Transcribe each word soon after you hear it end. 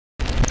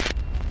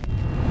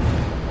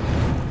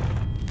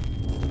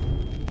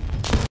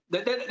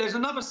There's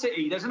another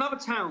city, there's another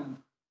town,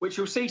 which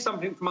you'll see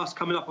something from us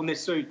coming up on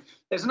this soon.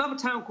 There's another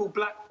town called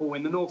Blackpool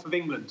in the north of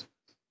England.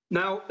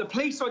 Now, the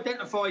police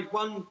identified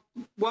one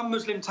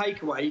Muslim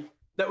takeaway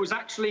that was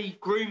actually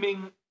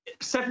grooming,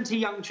 70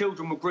 young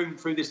children were groomed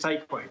through this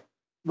takeaway.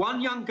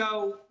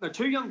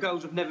 Two young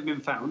girls have never been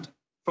found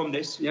from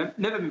this,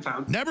 never been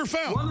found. Never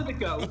found. One of the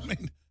girls. I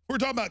mean, we're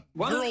talking about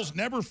girls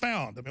never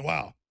found. I mean,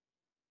 wow.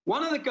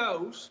 One of the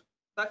girls,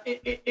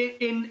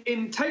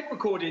 in tape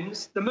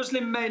recordings, the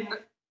Muslim men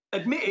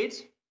admitted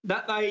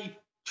that they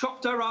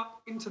chopped her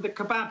up into the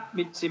kebab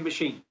mincing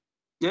machine.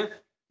 Yeah,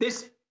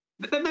 they've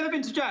never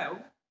been to jail.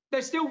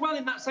 They're still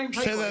running that same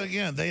takeaway. Say that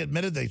again. They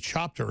admitted they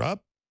chopped her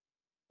up?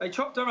 They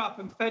chopped her up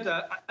and fed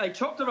her. They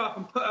chopped her up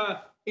and put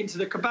her into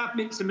the kebab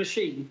mincing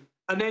machine.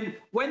 And then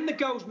when the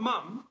girl's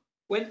mum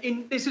went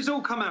in, this has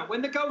all come out,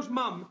 when the girl's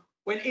mum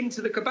went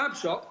into the kebab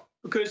shop,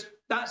 because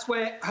that's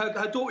where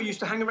her daughter used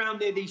to hang around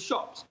near these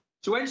shops.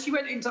 So when she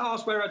went in to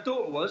ask where her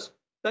daughter was,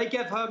 they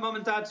gave her mum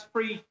and dad's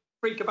free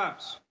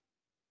kebabs.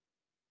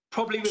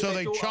 Probably with so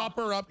their daughter. Chop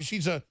her up.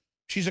 She's a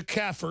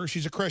kafir.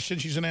 She's a Christian.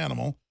 She's an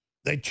animal.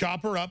 They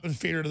chop her up and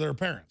feed her to their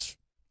parents.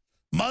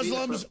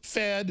 Muslims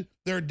fed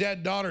their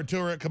dead daughter to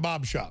her at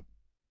kebab shop.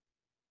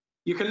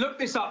 You can look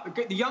this up.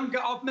 The young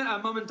girl, I've met her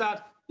mum and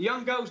dad. The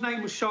young girl's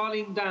name was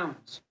Charlene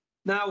Downs.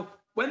 Now,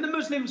 when the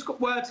Muslims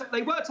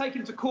they were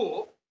taken to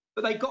court,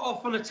 but they got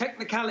off on a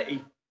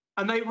technicality,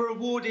 and they were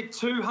awarded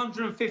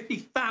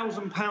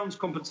 £250,000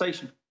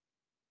 compensation.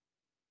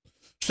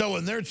 So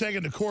when they're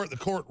taken to court, the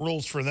court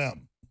rules for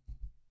them.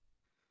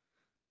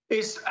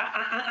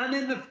 And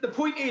then the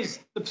point is,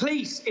 the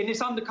police in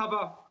this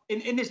undercover,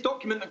 in this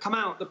document that come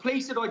out, the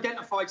police had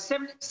identified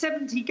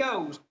 70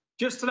 girls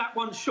just to that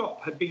one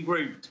shop had been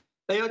groomed.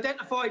 They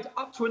identified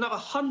up to another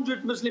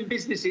 100 Muslim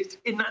businesses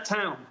in that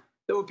town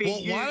that would be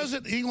used. Why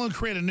doesn't England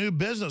create a new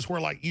business where,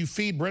 like, you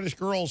feed British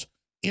girls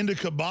into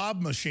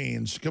kebab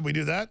machines? Could we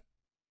do that?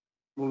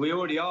 Well, we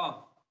already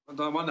are.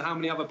 I wonder how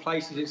many other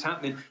places it's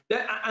happening.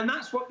 And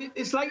that's what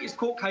this latest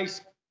court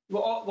case,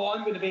 what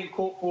I'm going to be in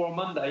court for on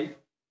Monday.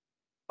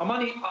 I'm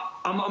not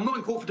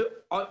in court for,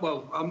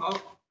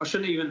 I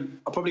shouldn't even,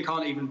 I probably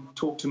can't even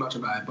talk too much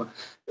about it, but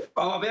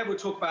I'll be able to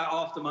talk about it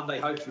after Monday,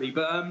 hopefully.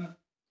 But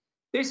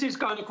this is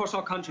going across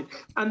our country.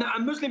 And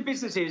Muslim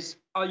businesses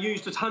are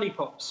used as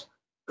honeypots.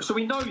 So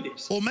we know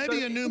this. Well,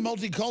 maybe a new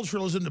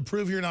multiculturalism to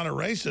prove you're not a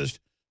racist.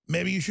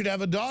 Maybe you should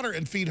have a daughter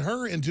and feed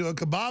her into a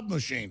kebab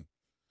machine.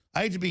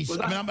 I hate to be,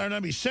 I'm not going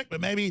to be sick,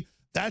 but maybe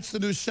that's the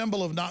new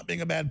symbol of not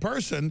being a bad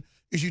person,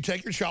 is you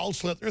take your child,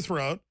 slit their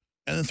throat,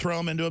 and then throw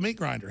them into a meat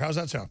grinder. How's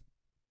that sound?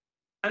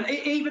 And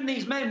even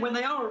these men, when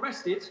they are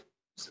arrested,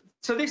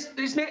 so this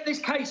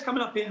case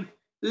coming up in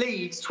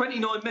Leeds,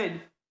 29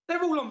 men,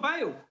 they're all on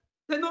bail.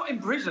 They're not in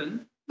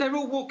prison. They're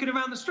all walking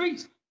around the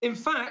streets. In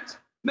fact,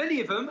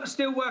 many of them are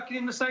still working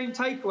in the same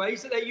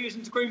takeaways that they're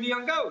using to groom the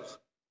young girls.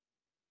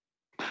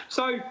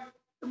 So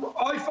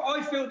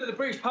I feel that the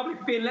British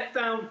public are being let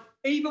down.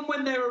 Even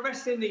when they're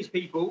arresting these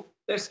people,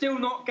 they're still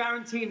not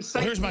guaranteeing safety.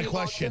 Well, here's my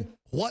question.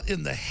 What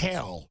in the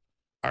hell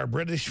are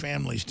British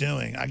families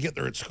doing? I get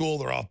they're at school,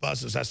 they're off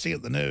buses. I see it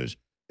in the news.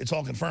 It's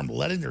all confirmed.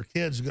 Letting their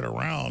kids get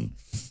around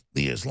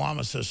the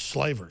Islamicist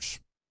slavers.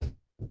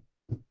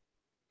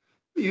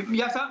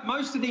 Yes,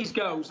 most of these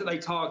girls that they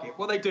target,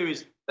 what they do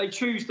is they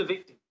choose the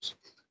victims.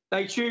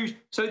 They choose,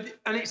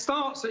 and it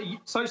starts,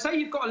 so say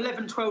you've got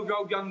 11,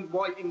 12-year-old young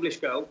white English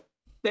girl,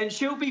 then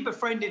she'll be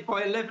befriended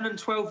by 11 and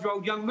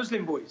 12-year-old young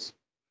Muslim boys.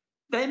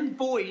 Then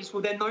boys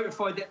will then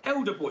notify the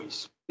elder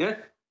boys,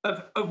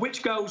 of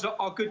which girls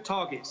are good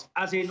targets,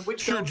 as in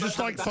which girls... Sure, just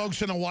like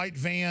folks in a white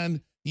van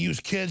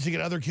use kids to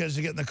get other kids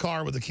to get in the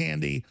car with the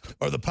candy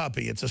or the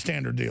puppy. It's a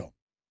standard deal.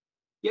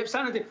 Yep,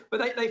 standard deal.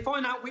 But they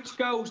find out which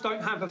girls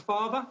don't have a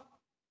father,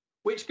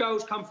 which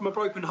girls come from a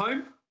broken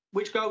home,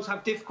 which girls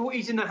have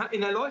difficulties in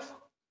their life.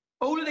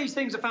 All of these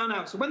things are found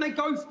out. So when they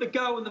go for the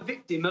girl and the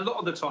victim, a lot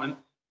of the time,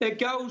 they're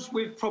girls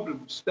with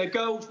problems. They're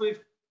girls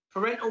with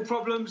parental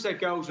problems. They're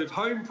girls with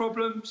home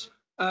problems.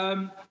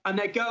 And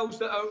they're girls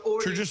that are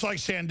already... Sure, just like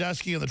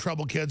Sandusky and the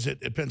troubled kids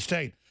at Penn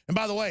State. And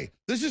by the way,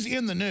 this is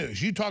in the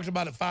news. You talked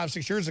about it 5,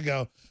 6 years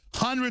ago.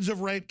 Hundreds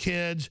of raped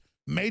kids,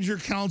 major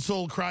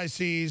council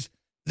crises.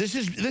 This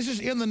is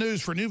in the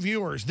news for new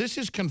viewers. This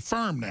is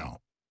confirmed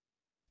now.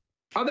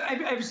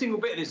 Every single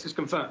bit of this is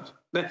confirmed.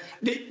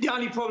 The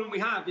only problem we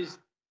have is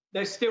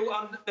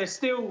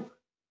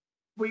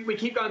we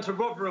keep going to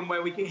Rotherham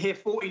where we can hear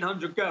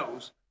 1,400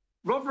 girls.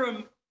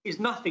 Rotherham is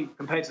nothing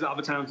compared to the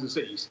other towns and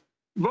cities.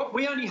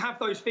 We only have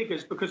those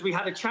figures because we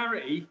had a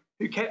charity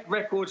who kept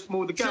records from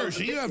all the girls. Sure,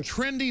 so you have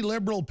trendy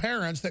liberal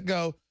parents that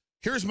go,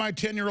 here's my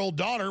 10-year-old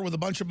daughter with a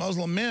bunch of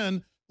Muslim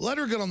men. Let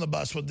her get on the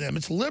bus with them.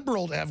 It's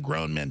liberal to have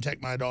grown men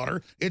take my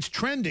daughter. It's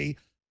trendy.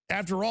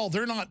 After all,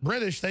 they're not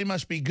British. They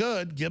must be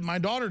good. Give my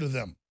daughter to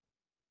them.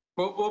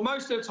 Well,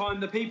 most of the time,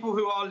 the people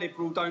who are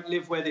liberal don't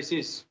live where this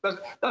is.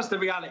 That's the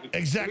reality.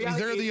 Exactly.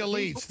 They're the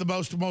elites, the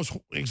most,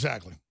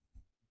 exactly.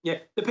 Yeah,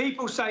 the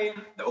people saying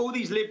that all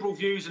these liberal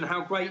views and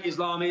how great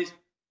Islam is,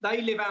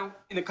 they live out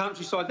in the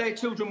countryside. Their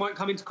children won't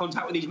come into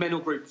contact with these mental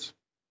groups.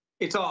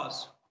 It's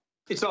ours.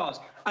 It's ours.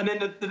 And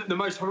then the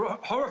most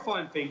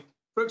horrifying thing,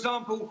 for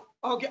example,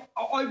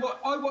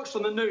 I watched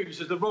on the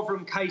news as the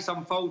Rotherham case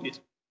unfolded,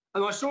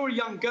 and I saw a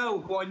young girl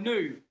who I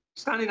knew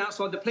standing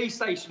outside the police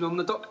station on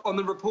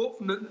the report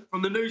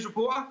from the news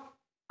reporter.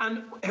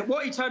 And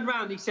what he turned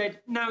around, he said,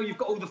 "Now you've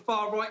got all the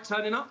far right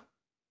turning up."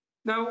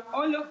 Now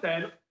I looked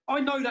there, I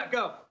know that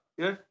girl.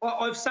 You know,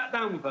 I've sat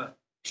down with her.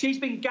 She's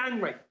been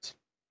gang raped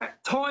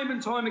time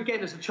and time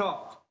again as a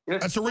child. You know?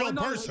 That's a real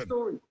person.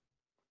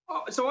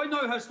 So I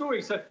know her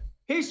story. So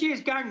here she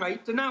is gang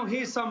raped, and now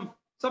here's some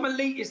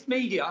elitist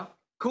media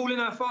calling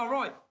her far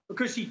right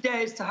because she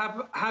dares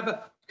to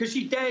because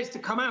she dares to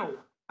come out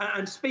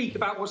and speak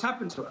about what's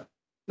happened to her.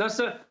 Now,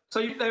 so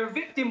they're a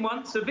victim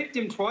once, a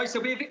victim twice,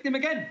 they'll be a victim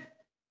again.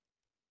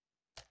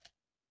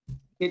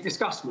 It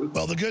disgusts me.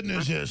 Well, the good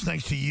news is,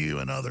 thanks to you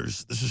and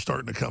others, this is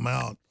starting to come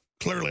out.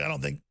 Clearly, I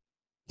don't think,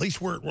 at least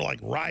we're like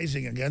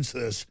rising against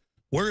this.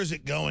 Where is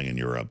it going in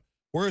Europe?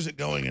 Where is it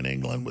going in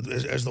England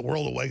as the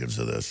world awakens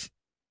to this?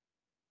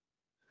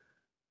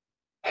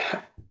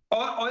 I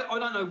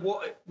don't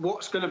know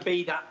what's going to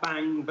be that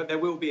bang, but there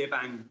will be a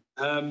bang.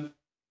 And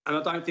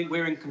I don't think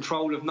we're in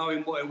control of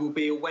knowing what it will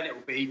be or when it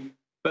will be.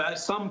 But at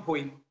some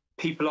point,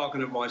 people are going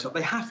to rise up.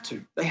 They have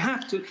to. They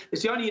have to.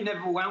 It's the only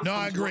inevitable outcome. No,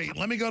 I agree.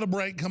 Let me go to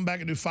break, come back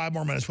and do 5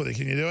 more minutes with you.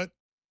 Can you do it?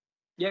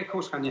 Yeah, of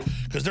course can you.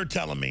 Because they're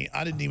telling me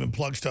I didn't even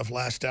plug stuff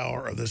last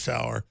hour or this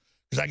hour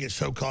because I get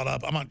so caught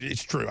up.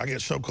 It's true. I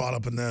get so caught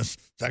up in this.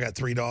 I got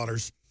 3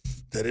 daughters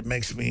that it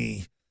makes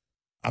me,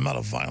 I'm not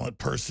a violent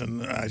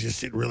person.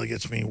 It really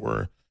gets me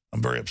where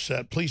I'm very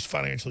upset. Please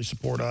financially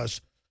support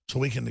us so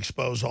we can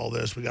expose all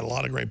this. We got a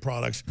lot of great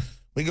products.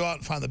 We go out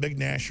and find the big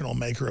national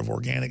maker of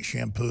organic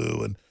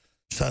shampoo and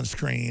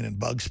sunscreen and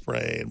bug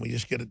spray, and we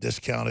just get it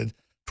discounted,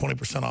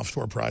 20% off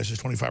store prices,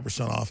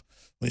 25% off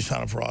when you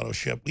sign up for auto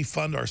ship. We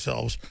fund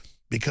ourselves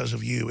because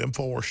of you.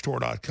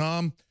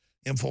 InfoWarsStore.com,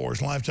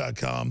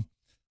 InfoWarsLife.com,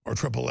 or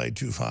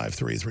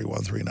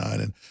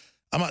 888-253-3139. And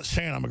I'm not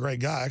saying I'm a great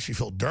guy. I actually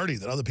feel dirty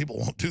that other people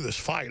won't do this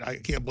fight. I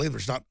can't believe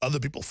there's not other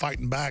people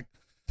fighting back.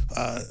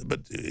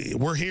 But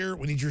we're here.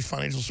 We need your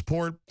financial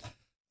support.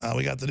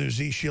 We got the new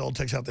Z-Shield,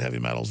 takes out the heavy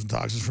metals and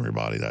toxins from your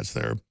body. That's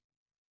there.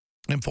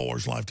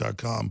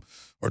 InfoWarsLife.com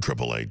or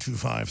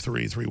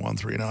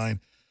 888-253-3139.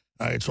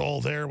 It's all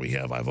there. We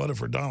have I voted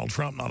for Donald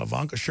Trump, not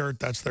Ivanka shirt.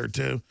 That's there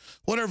too.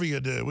 Whatever you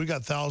do, we've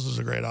got thousands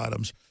of great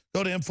items.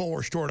 Go to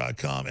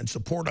InfoWarsStore.com and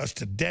support us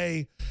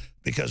today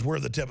because we're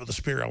the tip of the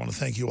spear. I want to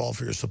thank you all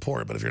for your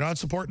support. But if you're not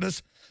supporting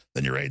us,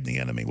 then you're aiding the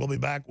enemy. We'll be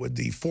back with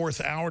the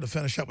 4th hour to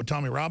finish up with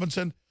Tommy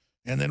Robinson.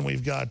 And then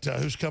we've got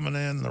who's coming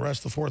in the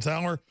rest of the 4th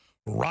hour?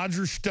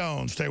 Roger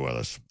Stone. Stay with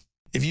us.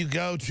 If you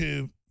go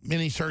to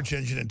any search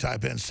engine and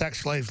type in sex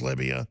slaves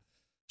Libya,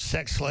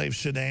 sex slaves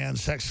Sudan,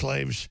 sex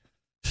slaves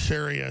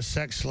Syria,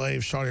 sex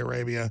slaves Saudi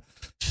Arabia,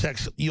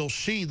 you'll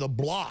see the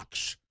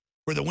blocks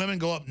where the women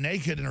go up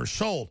naked and are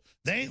sold.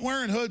 They ain't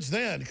wearing hoods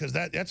then because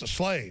that's a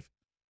slave.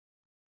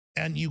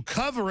 And you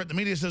cover it. The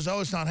media says,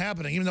 oh, it's not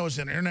happening, even though it's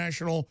in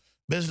International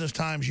Business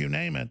Times, you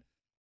name it.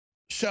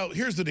 So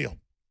here's the deal.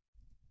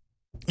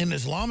 In an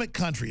Islamic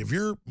country, if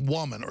your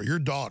woman or your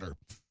daughter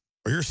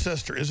or your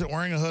sister isn't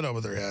wearing a hood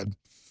over their head,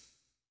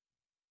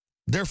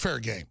 they're fair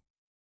game.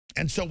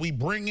 And so we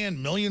bring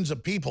in millions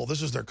of people.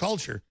 This is their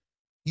culture.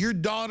 Your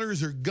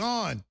daughters are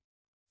gone.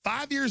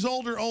 5 years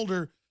old or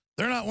older,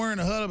 they're not wearing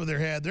a hood over their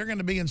head. They're going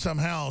to be in some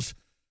house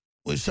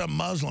with some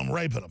Muslim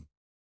raping them.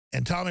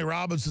 And Tommy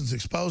Robinson's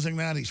exposing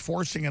that. He's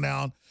forcing it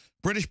out.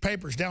 British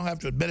papers now have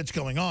to admit it's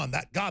going on.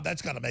 That's got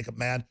to make them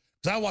mad.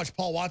 Because I watched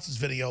Paul Watson's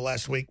video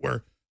last week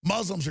where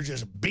Muslims are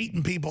just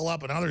beating people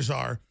up and others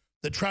are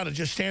that try to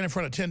just stand in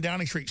front of 10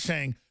 Downing Street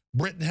saying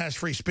Britain has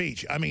free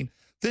speech. I mean,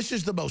 this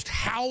is the most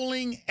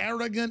howling,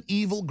 arrogant,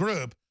 evil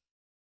group.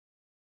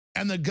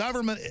 And the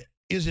government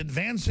is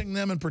advancing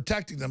them and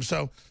protecting them.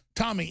 So,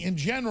 Tommy, in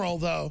general,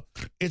 though,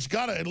 it's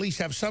got to at least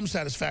have some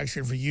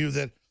satisfaction for you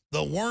that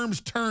the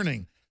worm's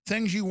turning.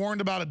 Things you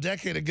warned about a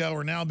decade ago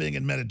are now being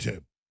admitted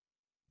to.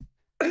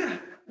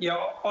 Yeah,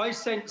 I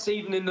sense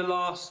even in the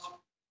last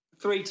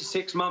 3 to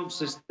 6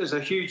 months, there's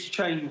a huge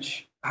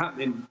change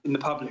happening in the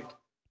public.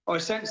 I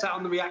sense that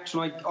on the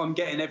reaction I'm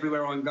getting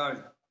everywhere I'm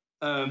going.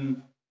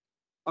 I'm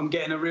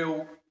getting a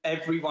real,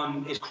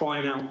 everyone is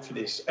crying out for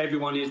this.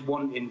 Everyone is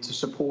wanting to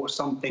support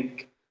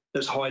something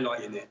that's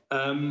highlighting it.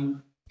 I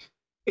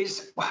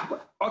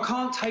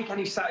can't take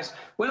any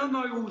satisfaction. When I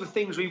know all the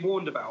things we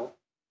warned about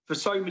for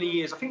so many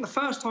years, I think the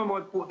first time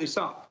I brought this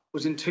up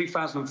was in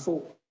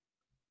 2004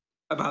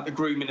 about the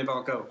grooming of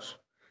our girls.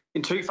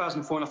 In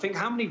 2004, and I think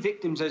how many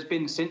victims there's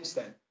been since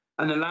then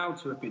and allowed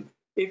to have been.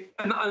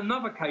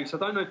 Another case, I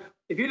don't know,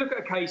 if you look at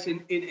a case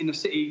in the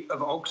city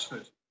of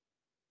Oxford,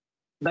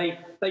 they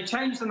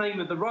changed the name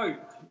of the road,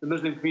 the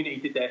Muslim community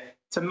did there,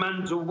 to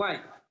Manzil Way.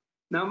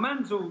 Now,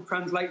 Manzil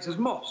translates as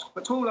mosque,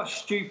 but to all us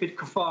stupid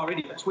kafar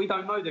idiots, we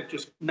don't know they've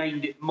just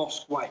named it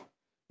Mosque Way.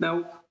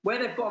 Now, where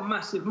they've got a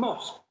massive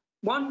mosque,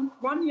 one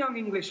young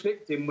English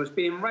victim was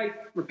being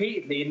raped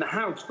repeatedly in the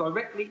house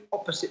directly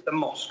opposite the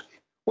mosque.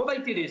 What they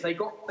did is they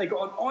got an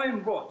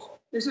iron rod.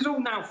 This is all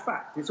now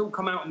fact. It's all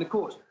come out in the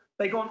courts.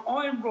 They got an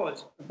iron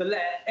rod of the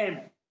letter M,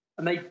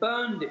 and they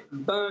burned it,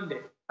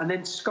 and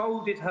then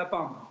scalded her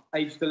bum,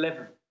 aged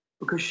 11,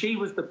 because she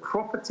was the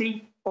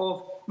property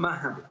of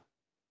Muhammad.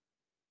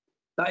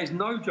 That is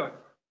no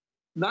joke.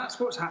 That's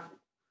what's happened.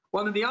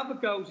 One of the other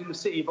girls in the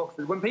city of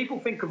Oxford, when people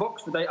think of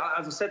Oxford, they,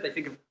 as I said, they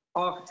think of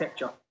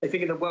architecture. They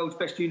think of the world's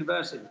best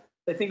university.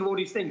 They think of all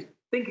these things.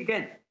 Think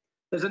again.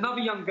 There's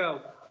another young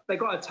girl. They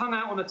got her tongue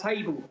out on a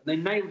table. And they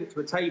nailed it to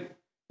a table.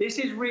 This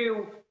is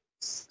real,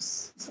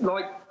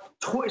 like,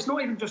 it's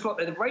not even just like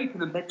they're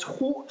raping them. They're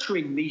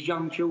torturing these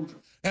young children.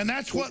 And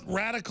that's what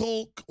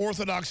radical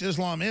Orthodox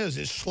Islam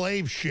is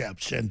slave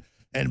ships and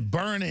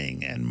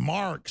burning and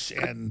marks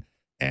and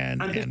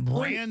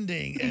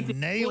branding and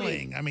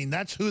nailing. I mean,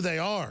 that's who they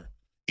are.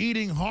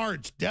 Eating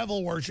hearts,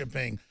 devil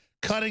worshiping,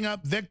 cutting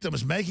up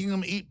victims, making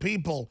them eat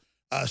people,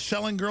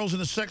 selling girls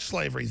into sex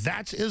slavery.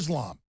 That's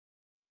Islam.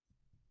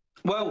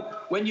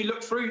 Well, when you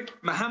look through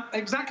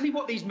exactly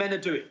what these men are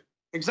doing,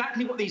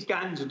 exactly what these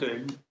gangs are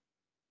doing,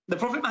 the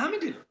Prophet Muhammad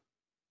did.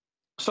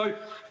 So,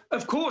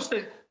 of course,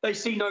 they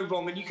see no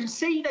wrong. And you can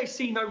see they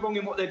see no wrong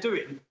in what they're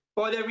doing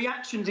by their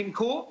reactions in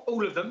court,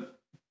 all of them,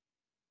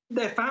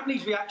 their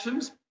families'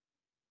 reactions,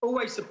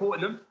 always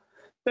supporting them,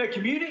 their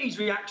community's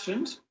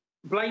reactions,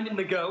 blaming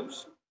the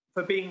girls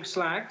for being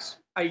slags,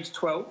 age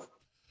 12.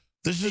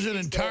 This is an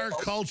entire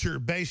culture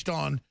based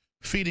on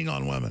feeding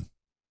on women.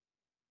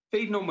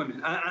 Feeding on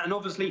women, and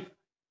obviously,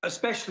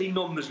 especially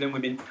non-Muslim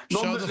women.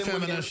 So the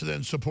feminists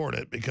then support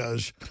it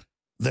because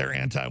they're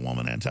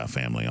anti-woman,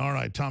 anti-family. All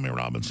right, Tommy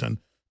Robinson,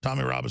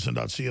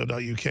 TommyRobinson.co.uk,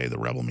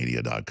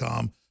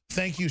 therebelmedia.com.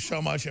 Thank you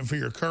so much and for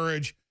your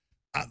courage.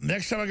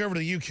 Next time I go over to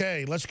the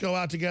UK, let's go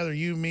out together,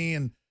 you, me,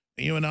 and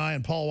you and I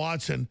and Paul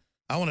Watson.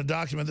 I want to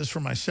document this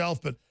for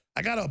myself, but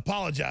I got to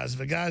apologize. If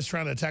a guy's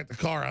trying to attack the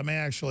car, I may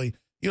actually,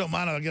 you don't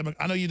mind,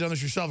 I know you've done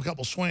this yourself, a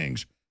couple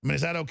swings. I mean,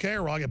 is that okay,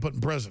 or will I get put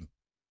in prison?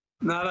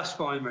 No, that's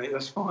fine, mate.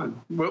 That's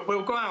fine.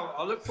 We'll go out.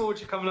 I look forward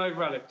to coming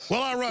over, Alex.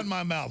 Well, I run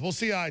my mouth. We'll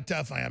see how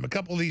tough I am. A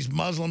couple of these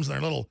Muslims in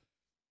their little,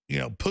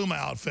 Puma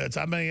outfits,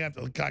 I may have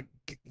to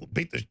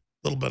beat the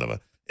little bit of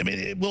a, I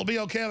mean, will it be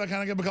okay if I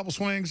kind of give them a couple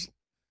swings?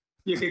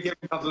 You can give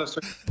a couple of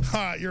swings. All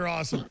right, you're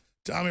awesome.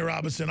 Tommy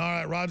Robinson. All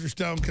right, Roger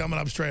Stone coming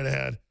up straight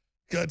ahead.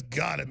 Good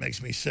God, it makes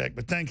me sick.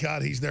 But thank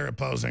God he's there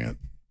opposing it.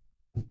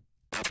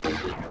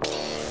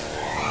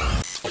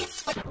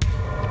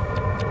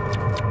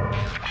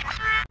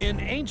 In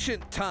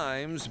ancient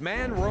times,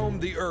 man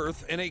roamed the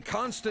earth in a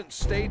constant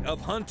state of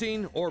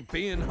hunting or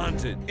being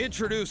hunted.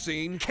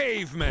 Introducing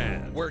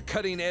Caveman, where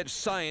cutting-edge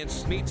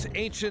science meets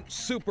ancient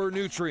super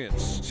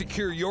nutrients.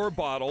 Secure your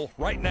bottle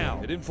right now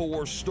at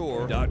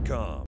InfoWarsStore.com.